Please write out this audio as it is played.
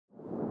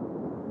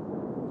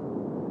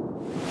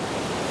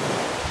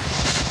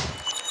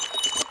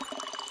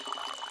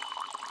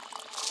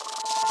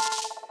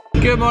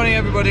Good morning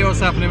everybody, what's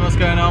happening, what's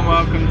going on?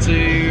 Welcome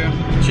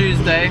to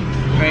Tuesday.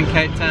 We're in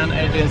Cape Town.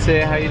 Adrian's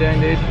here, how you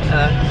doing, dude?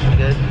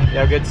 Good. You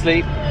have good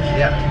sleep?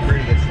 Yeah,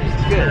 pretty good sleep.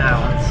 Good. 10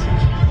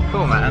 hours.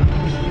 Cool, man.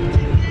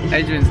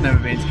 Adrian's never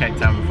been to Cape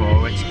Town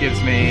before, which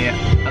gives me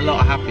a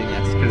lot of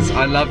happiness because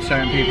I love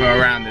showing people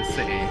around this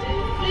city.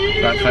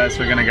 But first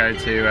we're gonna go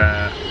to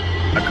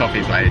a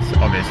coffee place,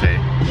 obviously.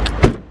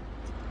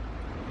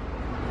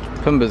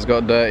 Pumba's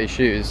got dirty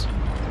shoes.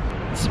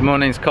 This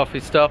morning's coffee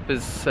stop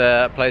is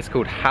a place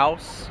called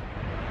House,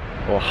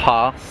 or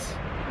Haas,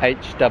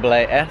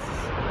 H-A-A-S,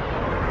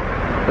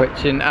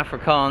 which in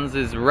Afrikaans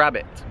is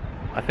rabbit.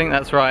 I think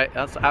that's right,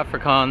 that's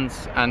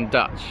Afrikaans and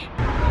Dutch.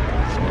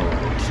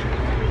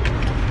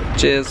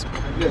 Cheers.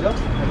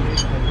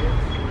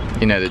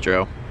 You know the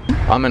drill.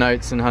 Almond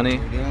oats and honey.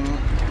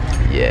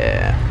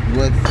 Yeah.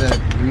 With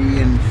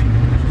green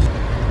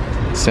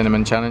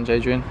Cinnamon challenge,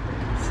 Adrian?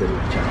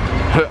 cinnamon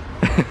challenge.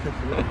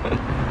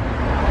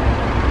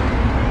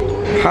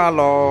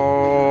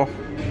 Hello.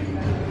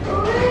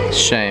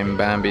 Shame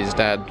Bambi's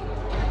dad.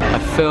 I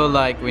feel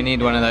like we need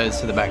one of those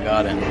for the back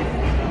garden. Is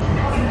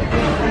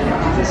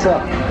this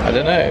up? I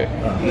don't know.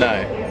 No.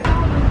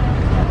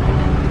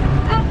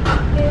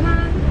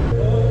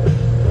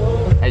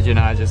 Adrian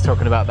and I are just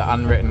talking about the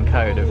unwritten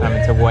code of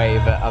having to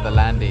wave at other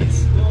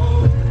landies.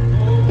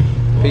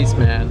 Peace,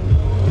 man.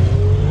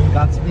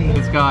 That's me.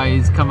 This guy,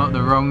 he's come up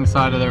the wrong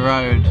side of the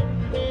road.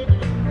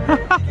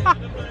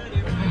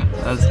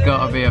 That's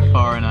gotta be a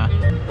foreigner.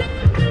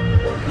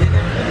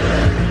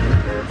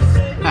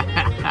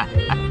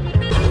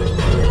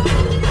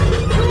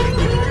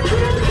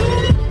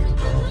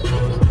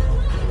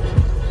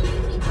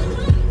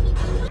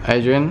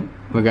 Adrian,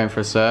 we're going for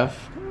a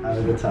surf. Have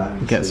a good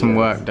time. Get some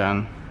work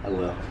done. I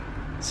will.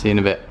 See you in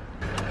a bit.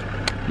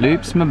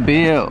 Loops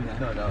Mobile.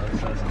 No,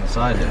 it's on the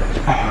side there.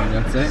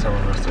 That's it.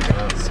 Someone must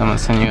have gone.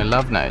 Someone's sending you a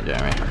love note,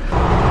 Jeremy.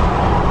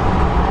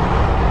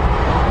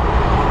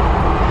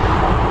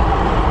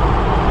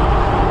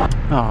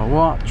 Oh,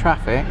 what?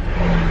 Traffic?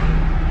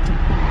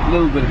 A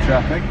little bit of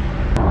traffic.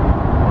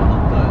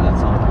 No,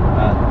 that's not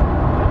bad.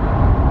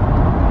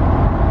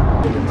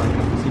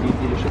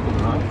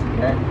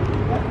 Okay.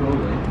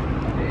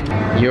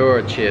 You're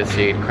a chia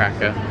seed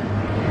cracker.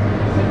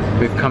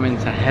 We've come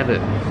into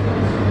heaven.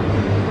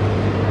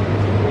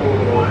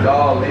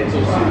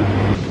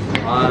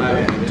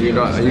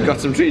 You got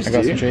some treats? I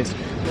got some treats.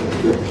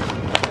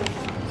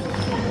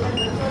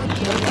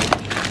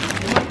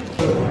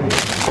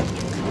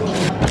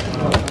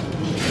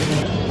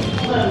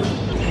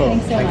 Cool.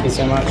 Thank you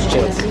so much.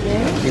 Cheers.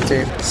 You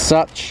too.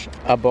 Such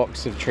a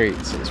box of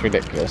treats. It's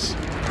ridiculous.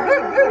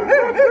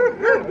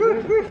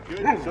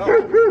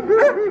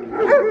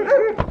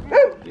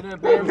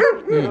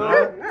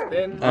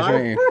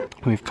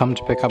 We've come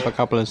to pick up a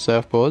couple of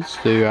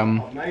surfboards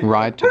to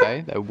ride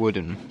today. They're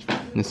wooden.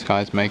 This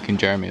guy's making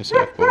Jeremy a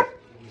surfboard.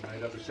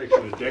 Made up a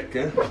section of deck,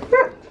 eh?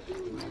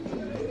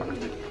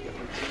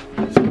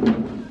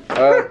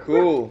 Oh,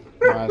 cool.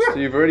 Nice. So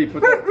you've already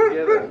put that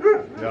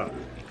together. Yeah.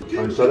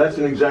 And so that's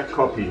an exact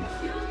copy.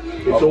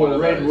 It's all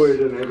redwood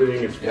and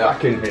everything. It's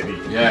fucking heavy.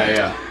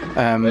 Yeah.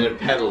 Um, But it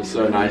pedals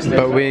so nicely.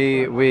 but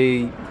we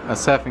are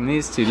surfing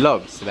these two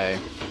logs today.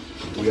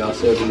 We are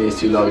serving these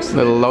two logs.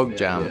 Little log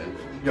jam.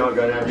 You aren't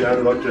going to have your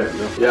own log jam,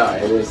 no? Yeah,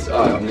 it is.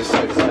 Oh, I'm just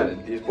so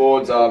excited. These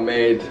boards are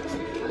made,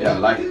 yeah,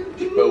 like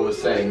Bill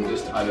was saying,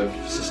 just out of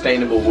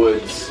sustainable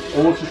woods.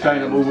 All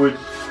sustainable wood.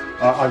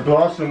 I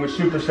glass them with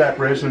super sap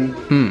resin.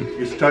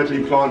 It's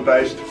totally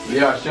plant-based.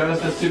 Yeah, show us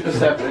the super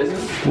step resin.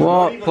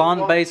 What?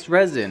 Plant-based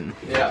resin?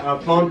 Yeah.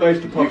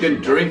 Plant-based You epoxy.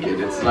 can drink it.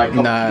 It's like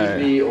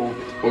completely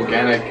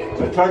organic.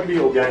 They're totally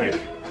organic.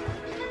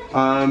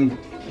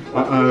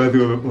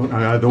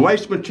 The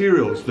waste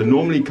materials that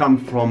normally come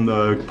from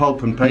the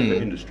pulp and paper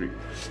industry,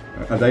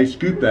 they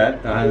scoop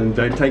that and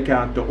they take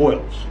out the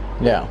oils,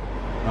 Yeah.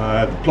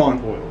 the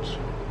plant oils,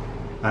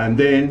 and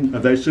then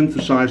they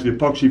synthesize the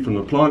epoxy from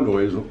the plant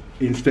oils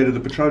instead of the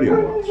petroleum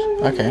oils.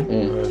 Okay.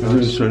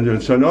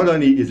 And so not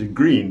only is it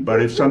green,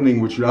 but it's something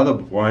which would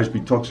otherwise be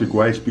toxic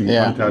waste being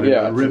dumped out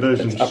into rivers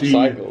and seas.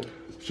 upcycled.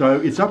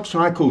 So it's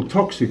upcycled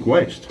toxic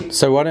waste.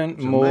 So why don't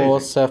more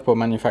amazing. surfboard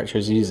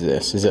manufacturers use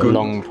this? Is it a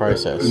long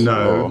process?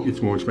 No, or-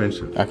 it's more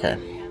expensive. Okay.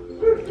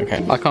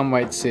 Okay. I can't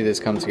wait to see this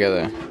come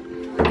together.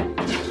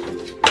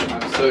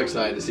 I'm so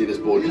excited to see this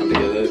board come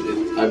together.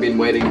 I've been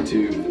waiting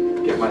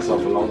to get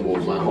myself a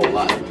longboard my whole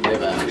life. I've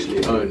never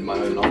actually owned my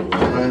own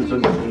longboard. So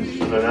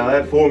now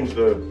that forms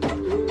the...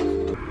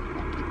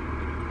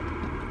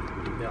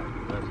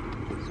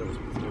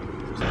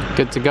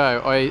 Good to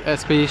go. Oi,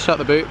 SB, shut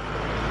the boot.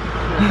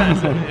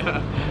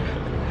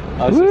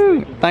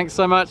 Woo! Thanks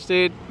so much,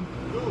 dude.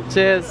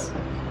 Cheers.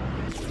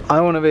 I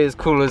want to be as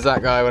cool as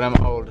that guy when I'm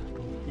old.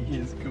 He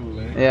is cool,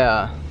 eh?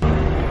 Yeah.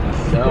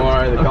 Don't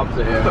worry, the cops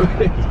are here.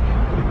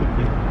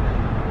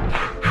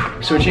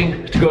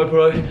 Switching to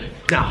GoPro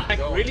now. Like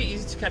really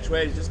easy to catch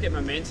waves, just get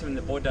momentum and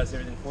the board does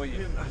everything for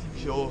you. I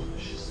think you'll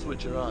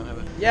switch around,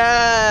 haven't you?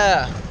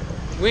 Yeah!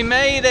 We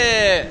made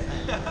it!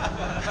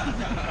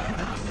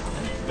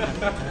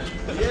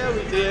 Yeah,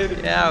 we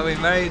did. Yeah, we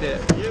made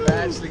it. We're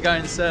actually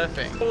going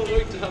surfing. I would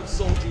like to have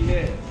salty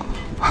hair.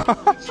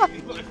 It's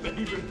really my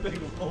favourite thing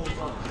of all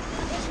time.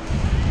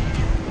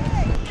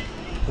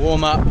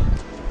 Warm up.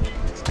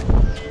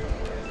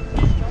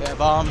 Bit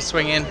of arm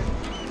swinging.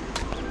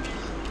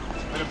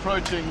 When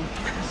approaching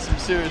some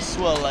serious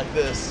swell like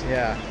this,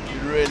 Yeah. you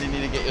really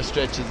need to get your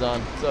stretches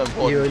on. So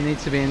important. You need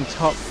to be in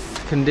top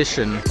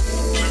condition.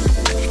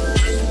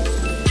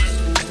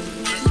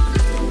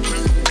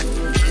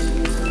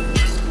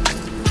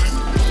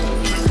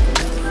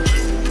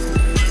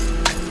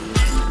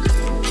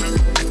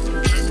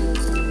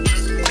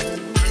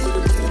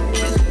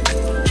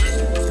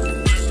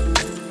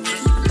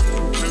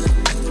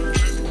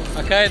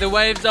 Okay, the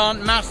waves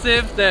aren't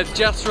massive, they're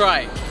just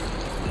right.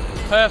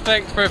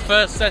 Perfect for a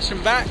first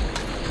session back.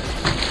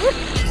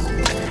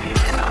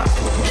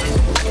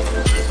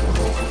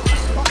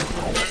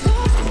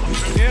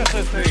 Yes,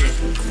 I see.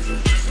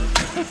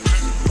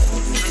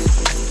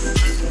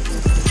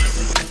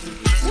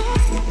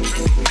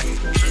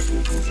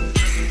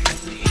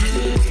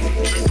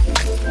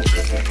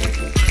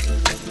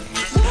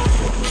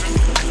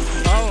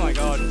 Oh my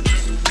god.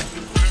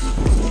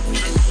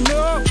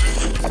 No!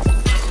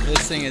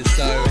 This thing is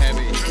so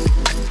heavy.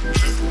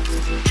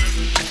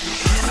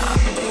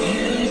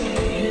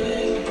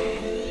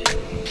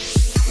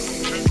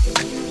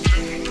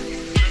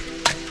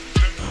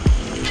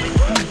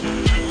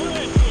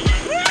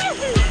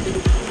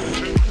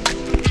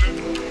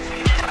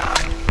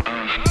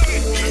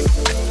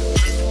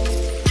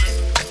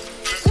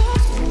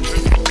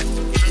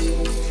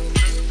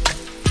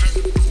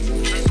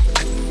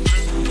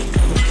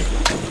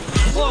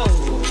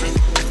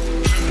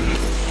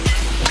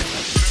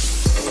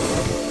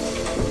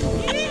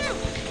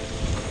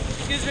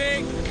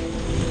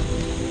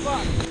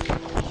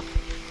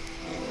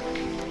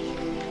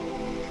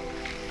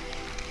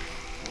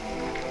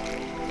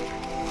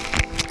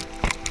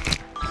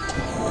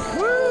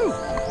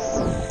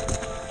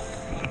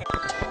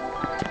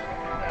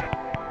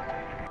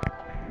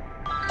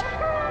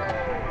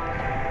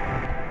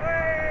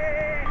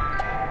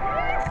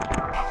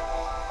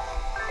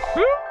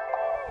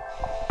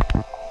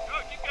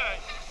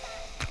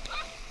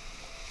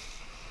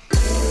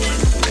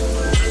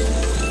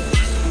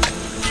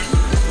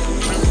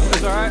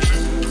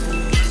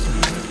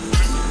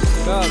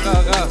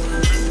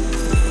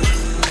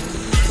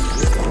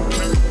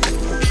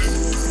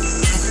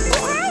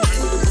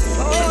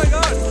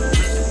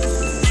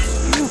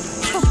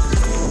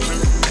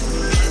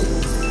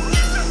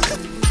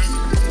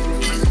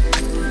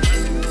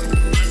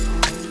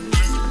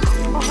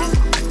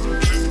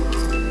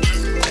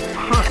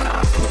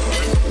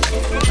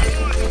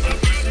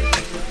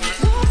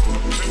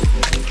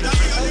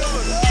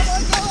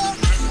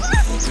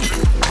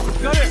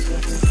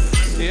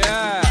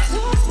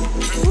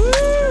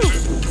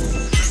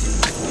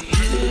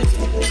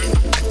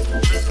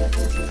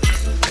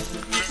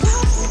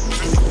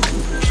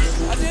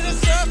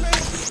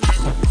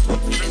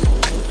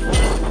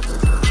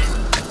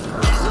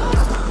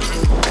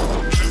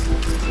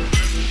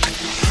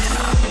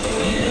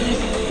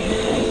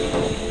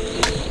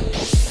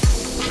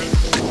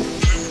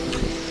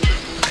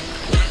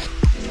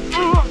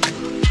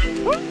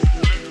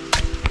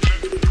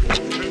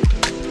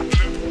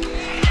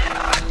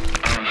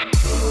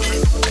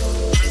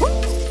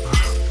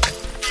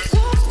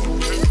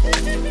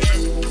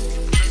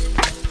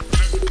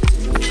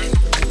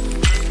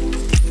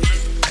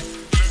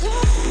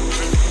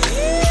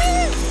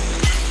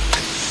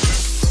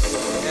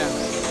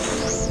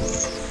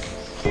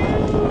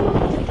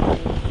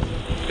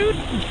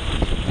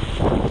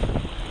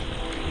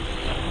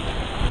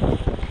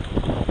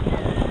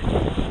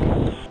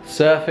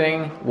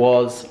 Surfing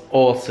was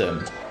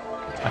awesome.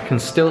 I can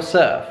still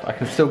surf, I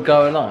can still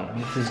go along.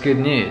 This is good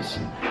news,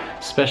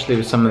 especially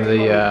with some of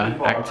the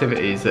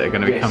activities that are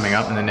going to be coming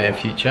up in the near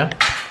future.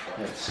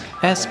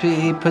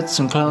 SP, put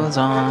some clothes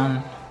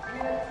on.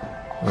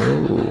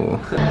 Ooh.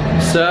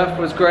 Surf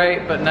was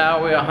great, but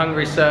now we are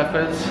hungry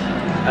surfers,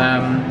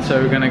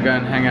 so we're going to go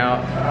and hang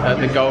out at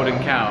the Golden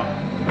Cow.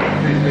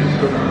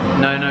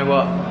 No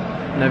what?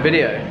 No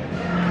video?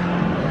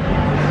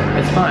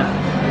 It's fine,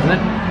 isn't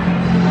it?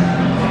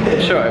 I'm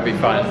sure it'll be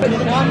fine.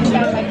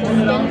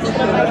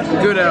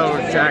 Good old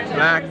Jack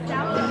Black.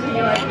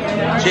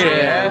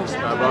 Cheers.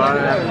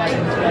 Bye-bye.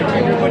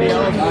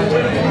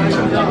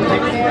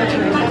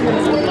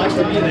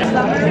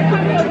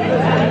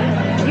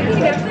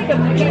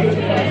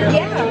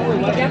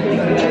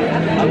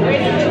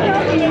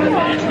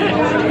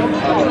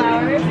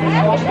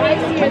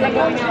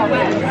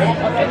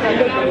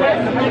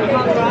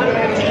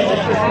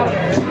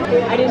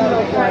 I didn't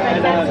know.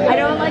 I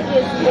don't like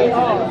it at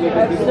all.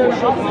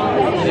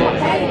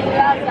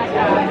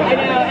 I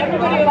know,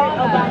 everybody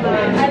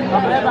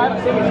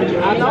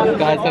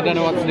Guys, I don't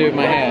know what to do with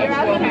my hair.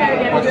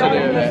 What to do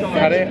with it?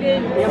 Cut it?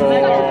 Or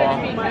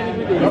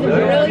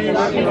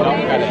not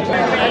cut it?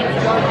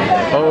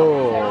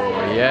 Oh,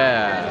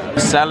 yeah.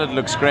 The salad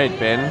looks great,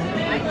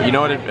 Ben. You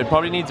know what, it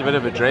probably needs a bit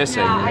of a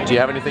dressing. Do you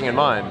have anything in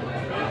mind?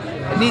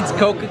 It needs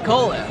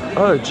Coca-Cola.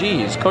 Oh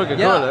geez,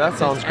 Coca-Cola, that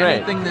sounds great.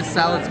 Anything this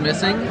salad's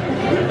missing,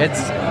 it's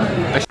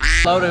a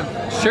load of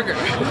sugar.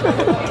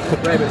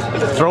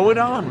 Throw it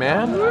on,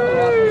 man.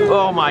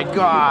 Oh my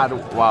god.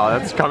 Wow,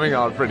 that's coming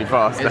out pretty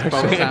fast. It's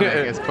actually. balsamic,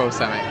 it's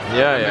balsamic.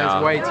 Yeah, yeah.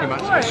 There's way too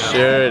much.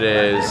 Sure it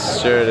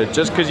is, sure it is.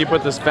 Just because you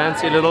put this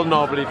fancy little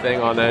knobbly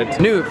thing on it.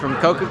 New from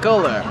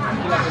Coca-Cola.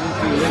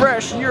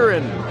 Fresh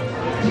urine.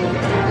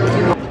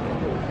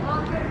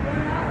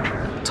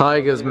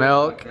 Tiger's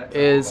milk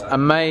is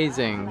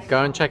amazing.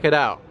 Go and check it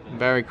out.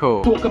 Very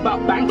cool. Talk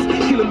about banks,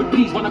 killing with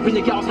peace. Run up in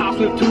your gal's house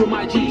with 2 of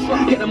my G's.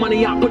 Get the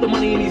money out, put the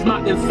money in his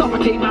mouth, then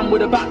suffocate man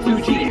with about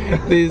 2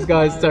 G's. These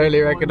guys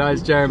totally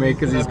recognise Jeremy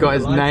because he's got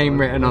his name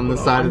written on the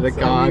side of the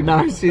car.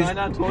 No, she's... Shine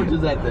our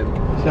torches at them.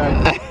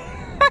 Shine.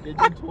 Get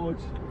your torch.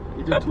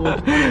 Get your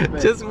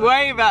torch. Just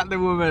wave at the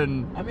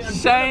woman. I mean,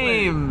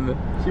 shame.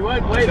 She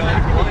won't wave.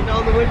 Like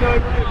down the window.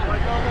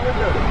 Like down the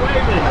window.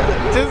 Waving.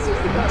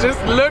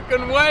 Just look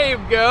and wave,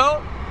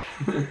 girl.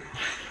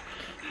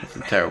 That's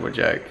a terrible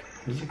joke.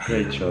 It's a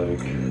great joke.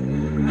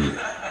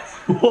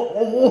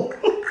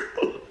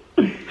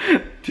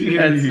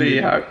 Anthony,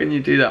 how can you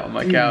do that on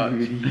my couch?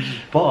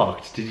 He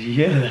barked. Did you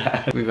hear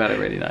that? We've had a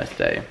really nice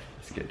day.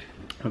 It's good.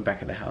 We're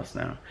back at the house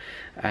now,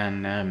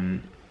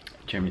 and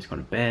Jeremy's gone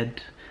to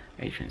bed.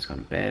 Adrian's gone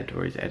to bed,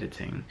 or he's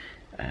editing,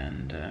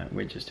 and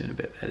we're just doing a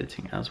bit of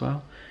editing as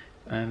well.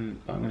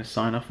 I'm going to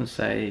sign off and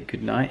say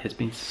good night. It's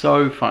been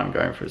so fun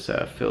going for a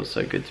surf. Feels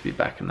so good to be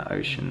back in the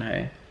ocean.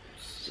 Hey,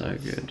 so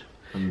good.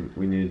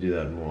 We need to do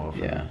that more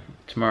often. Yeah.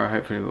 Tomorrow,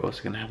 hopefully, we're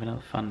also going to have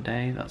another fun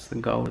day. That's the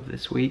goal of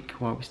this week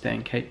while we stay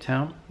in Cape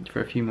Town for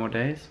a few more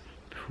days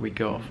before we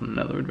go off on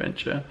another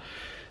adventure.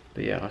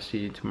 But yeah, I'll see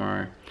you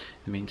tomorrow. In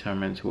the meantime,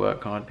 remember to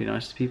work hard, be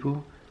nice to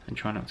people, and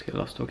try not to get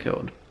lost or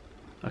killed.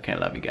 Okay,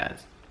 love you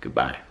guys.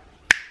 Goodbye.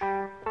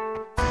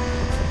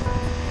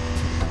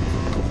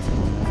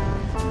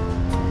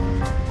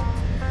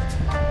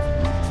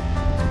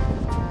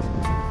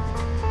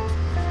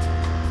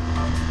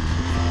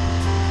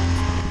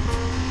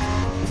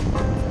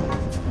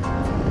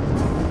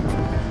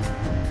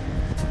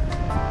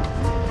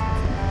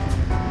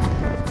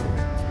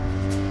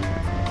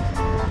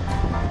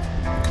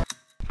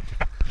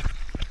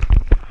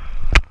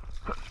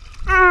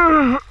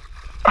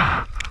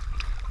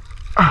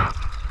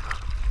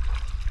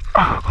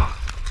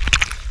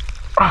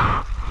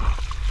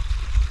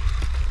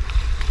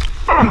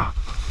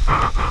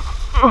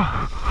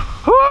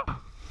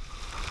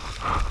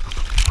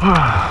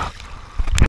 Ah.